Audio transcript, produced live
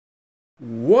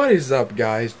What is up,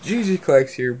 guys? GG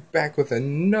Collects here, back with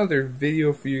another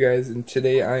video for you guys, and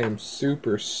today I am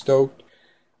super stoked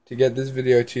to get this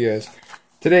video to you guys.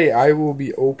 Today I will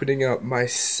be opening up my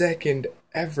second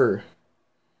ever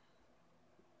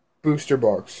booster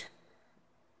box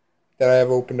that I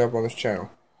have opened up on this channel.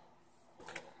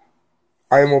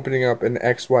 I am opening up an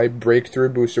XY Breakthrough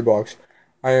booster box.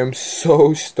 I am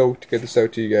so stoked to get this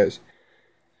out to you guys.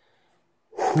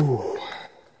 Whew.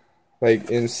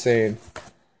 Like, insane.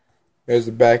 There's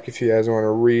the back if you guys want to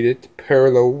read it.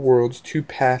 Parallel Worlds, 2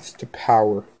 Paths to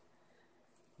Power.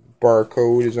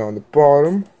 Barcode is on the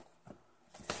bottom.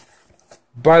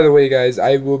 By the way, guys,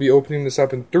 I will be opening this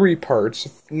up in 3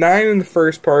 parts. 9 in the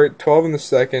first part, 12 in the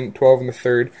second, 12 in the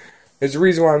third. There's a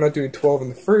reason why I'm not doing 12 in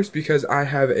the first, because I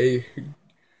have a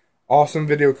awesome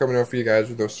video coming out for you guys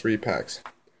with those 3 packs.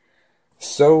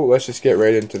 So, let's just get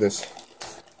right into this.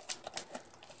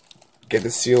 Get the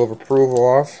seal of approval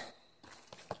off.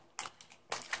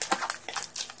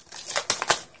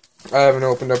 I haven't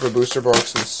opened up a booster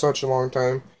box in such a long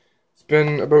time. It's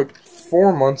been about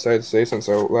 4 months, I'd say, since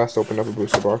I last opened up a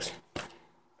booster box.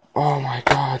 Oh my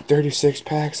god, 36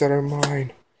 packs that are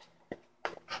mine.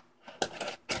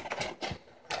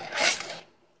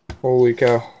 Holy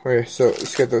cow. Okay, so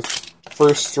let's get the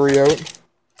first 3 out.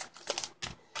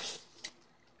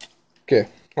 Okay,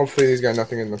 hopefully these got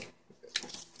nothing in them.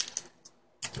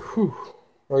 Whew.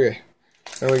 Okay,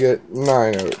 then we get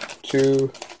 9 out.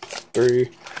 2, 3,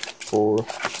 4,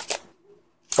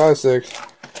 5, 6,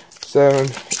 7,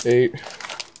 8,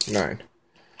 9.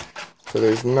 So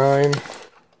there's 9.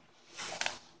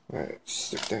 Alright,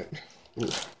 stick that. Ooh.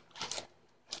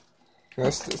 Can I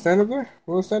stand up there?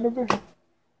 Will it stand up there?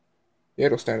 Yeah,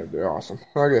 it'll stand up there. Awesome.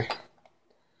 Okay.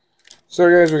 So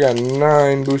guys, we got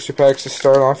 9 booster packs to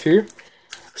start off here.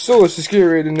 So let's just get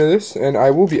right into this, and I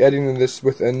will be editing this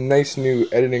with a nice new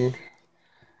editing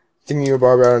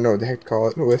thingy-bob, I don't know what the heck to call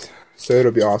it with, so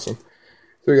it'll be awesome.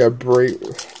 So we got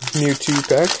Mewtwo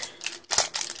pack.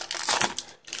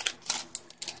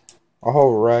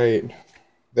 Alright,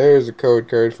 there's a code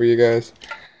card for you guys.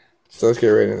 So let's get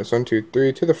right into this. 1, 2,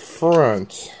 3, to the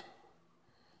front.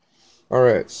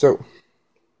 Alright, so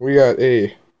we got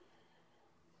a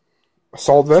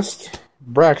Assault Vest,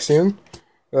 Braixen,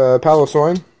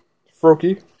 Piloswine,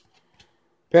 Froakie,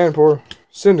 Panpour,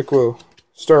 Cyndaquil,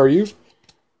 Staryu,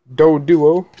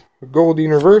 Doduo,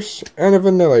 Goldeen Reverse, and a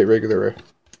Vanillite regular rare.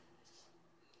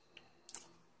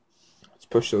 Let's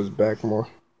push those back more.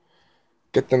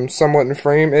 Get them somewhat in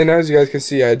frame, and as you guys can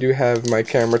see, I do have my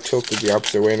camera tilted the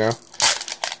opposite way now.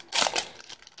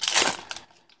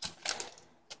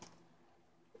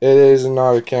 It is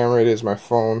not a camera, it is my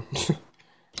phone.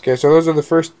 Okay, so those are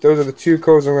the 2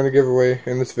 codes I'm going to give away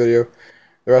in this video.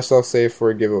 The rest I'll save for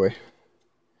a giveaway.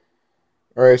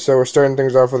 Alright, so we're starting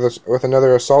things off with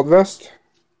another Assault Vest,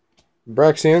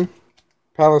 Braixen,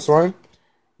 Piloswine,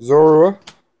 Zorua,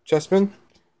 Chespin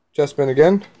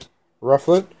again,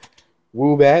 Rufflet,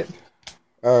 Woobat,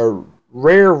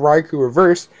 Rare Raikou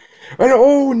Reverse, and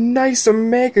oh, nice, a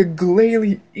Mega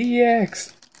Glalie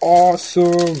EX!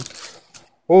 Awesome!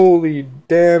 Holy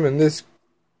damn, and this,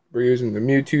 we're using the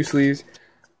Mewtwo sleeves.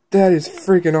 That is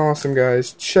freaking awesome,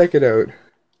 guys. Check it out.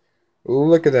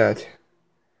 Look at that.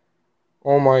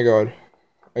 Oh my god.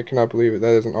 I cannot believe it.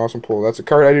 That is an awesome pull. That's a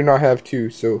card I do not have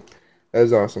too, so that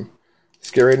is awesome.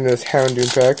 Let's get right into this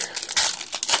Houndoom pack.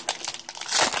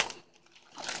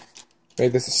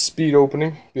 Make this a speed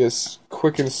opening. Be as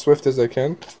quick and swift as I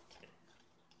can.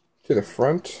 To the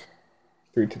front.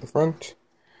 3 to the front.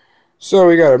 So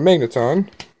we got a Magneton,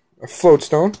 a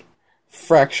Floatstone,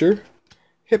 Fracture,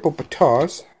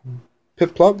 Hippopotas,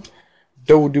 Piplup,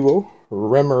 Doduo,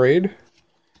 Remoraid,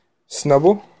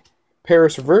 Snubbull,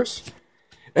 Paris Reverse,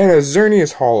 and a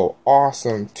Xerneas Holo.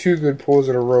 Awesome. 2 good pulls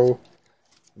in a row.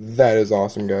 That is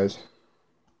awesome, guys.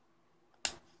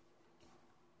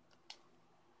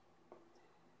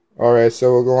 Alright,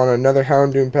 so we'll go on another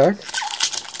Houndoom pack.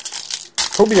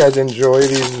 Hope you guys enjoy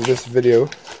this video.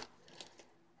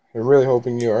 I'm really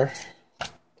hoping you are.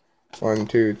 1,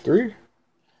 2, 3.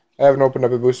 I haven't opened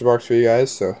up a booster box for you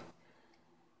guys, so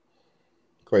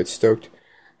quite stoked.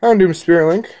 Houndoom Spirit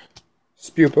Link,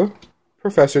 Spupa,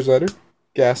 Professor's Letter,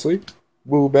 Ghastly,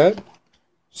 Woobat,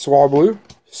 Swablu,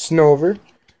 Snover,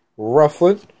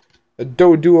 Rufflet, a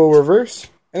Doduo Reverse,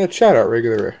 and a Chatot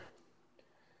regular rare.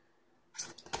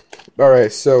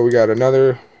 Alright, so we got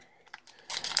another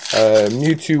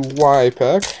Mewtwo Y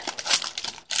pack.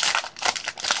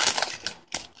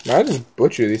 Now, I just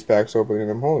butchered these packs opening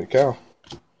them, holy cow.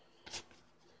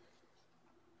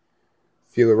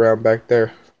 Feel around back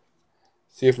there.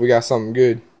 See if we got something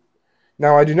good.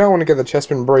 Now, I do not want to get the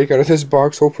Chespin break out of this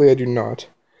box. Hopefully, I do not.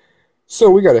 So,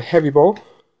 we got a Heavy Ball,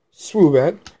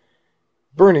 Swoobat,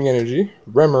 Burning Energy,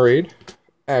 Remoraid,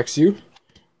 Axew,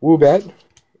 Woobat,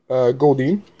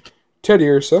 Goldeen,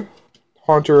 Teddiursa,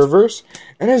 Haunter Reverse,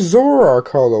 and a Zoroark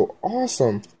Holo.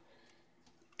 Awesome.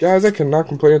 Guys, I cannot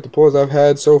complain with the pulls I've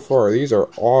had so far. These are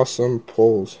awesome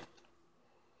pulls.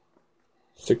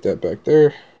 Stick that back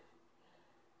there.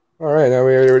 Alright, now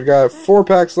we got 4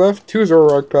 packs left. 2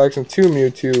 Zoroark packs and 2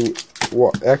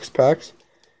 Mewtwo X packs.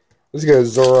 Let's get a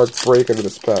Zoroark break out of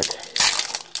this pack.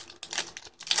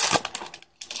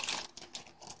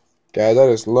 Guys,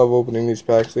 I just love opening these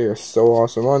packs. They are so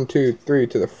awesome. 1, 2, 3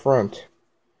 to the front.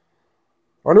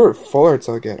 I wonder what full arts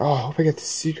I'll get. Oh, I hope I get the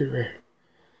secret rare.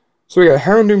 So we got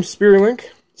Houndoom Spearlink,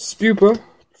 Spupa,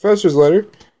 Professor's Letter,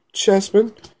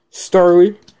 Chespin,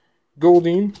 Starly,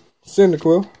 Goldeen,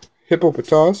 Cyndaquil,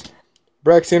 Hippopotas,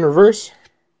 Braixen Reverse,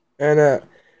 and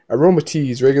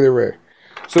Aromatisse regular rare.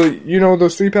 So, you know,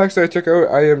 those 3 packs that I took out,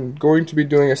 I am going to be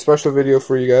doing a special video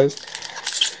for you guys.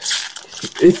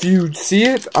 If you see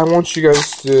it, I want you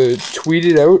guys to tweet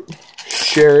it out,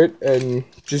 share it, and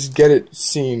just get it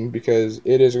seen, because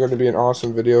it is going to be an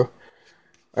awesome video.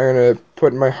 I'm going to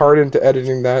put my heart into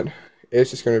editing that.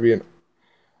 It's just going to be an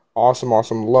awesome,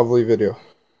 awesome, lovely video.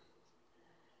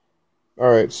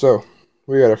 Alright, so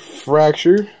we got a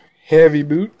Fracture, Heavy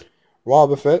Boot,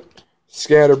 Wobbuffet,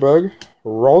 Scatterbug,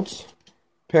 Ralts,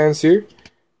 Pansear,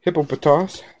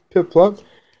 Hippopotas, Piplup,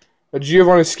 a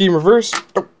Giovanni Scheme Reverse.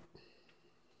 Oh.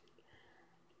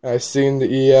 I've seen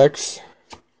the EX.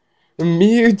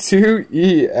 Mewtwo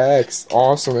EX.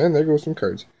 Awesome, and there goes some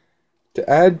cards. To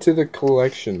add to the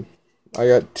collection, I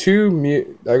got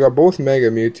both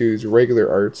Mega Mewtwo's regular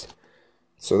arts.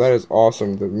 So that is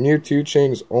awesome. The Mewtwo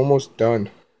chain is almost done.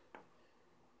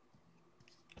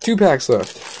 2 packs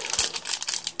left.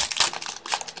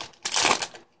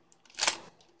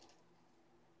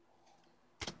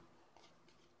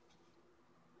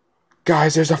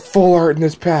 Guys, there's a full art in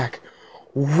this pack.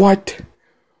 What?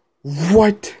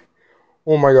 What?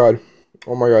 Oh my god.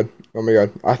 Oh my god. Oh my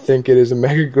god. I think it is a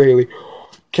Mega Glalie,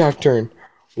 Cacturne,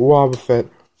 Wobbuffet,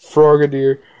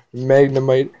 Frogadier,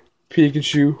 Magnemite,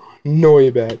 Pikachu,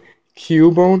 Noibat,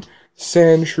 Cubone,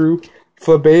 Sandshrew,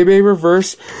 Flabébé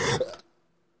Reverse,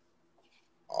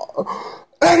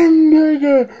 and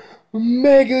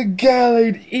Mega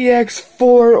Gallade EX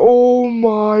full art. Oh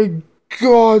my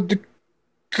god.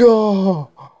 God.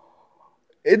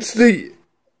 It's the...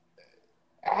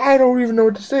 I don't even know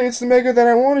what to say. It's the Mega that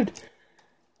I wanted.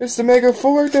 It's the Mega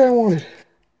full art that I wanted.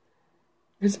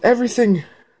 It's everything.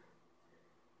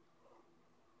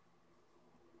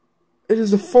 It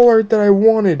is the full art that I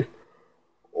wanted.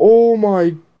 Oh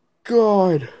my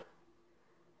god.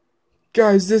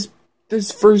 Guys, this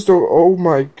first... Oh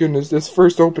my goodness. This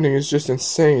first opening is just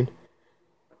insane.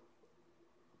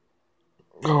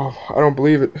 Oh, I don't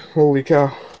believe it. Holy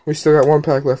cow. We still got 1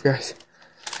 pack left, guys.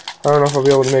 I don't know if I'll be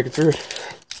able to make it through it.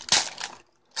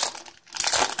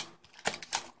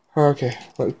 Okay,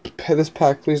 this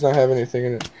pack please not have anything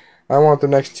in it. I want the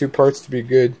next 2 parts to be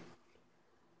good.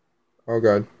 Oh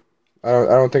god. I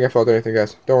don't think I felt anything,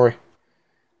 guys. Don't worry.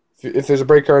 If there's a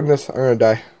break card in this, I'm gonna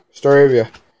die. Staravia.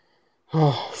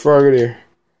 Oh, Frogadier.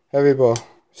 Heavy Ball.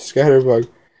 Scatterbug.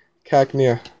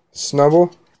 Cacnea.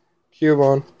 Snubble.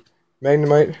 Cubone.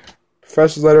 Magnemite.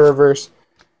 Professor's Letter Reverse.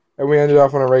 And we ended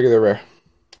off on a regular rare.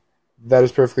 That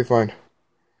is perfectly fine.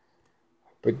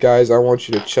 But guys, I want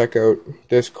you to check out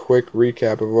this quick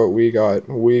recap of what we got.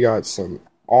 We got some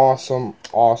awesome,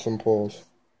 awesome pulls.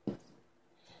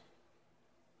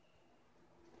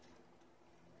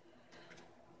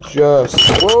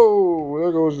 Whoa,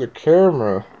 there goes the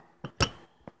camera.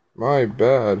 My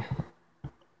bad.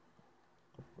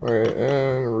 Alright,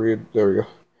 and there we go.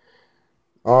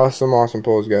 Awesome, awesome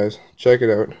pulls, guys. Check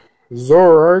it out.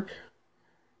 Zoroark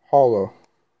Holo.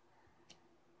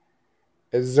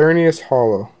 A Xerneas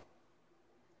Holo.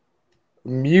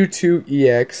 Mewtwo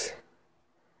EX.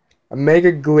 A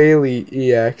Mega Glalie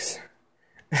EX.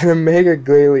 And a Mega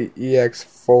Glalie EX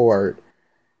full art.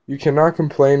 You cannot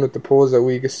complain with the pulls that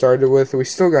we started with. We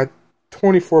still got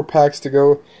 24 packs to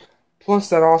go. Plus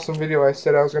that awesome video I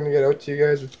said I was going to get out to you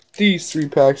guys with these 3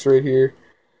 packs right here.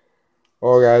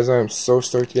 Oh guys, I am so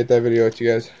stoked to get that video out to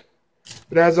you guys.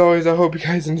 But as always, I hope you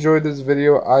guys enjoyed this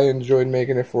video. I enjoyed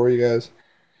making it for you guys.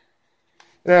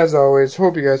 And as always,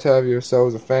 hope you guys have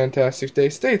yourselves a fantastic day.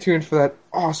 Stay tuned for that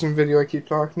awesome video I keep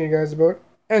talking to you guys about.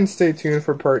 And stay tuned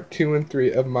for part 2 and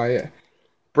 3 of my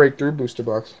Breakthrough Booster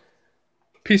Box.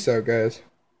 Peace out, guys.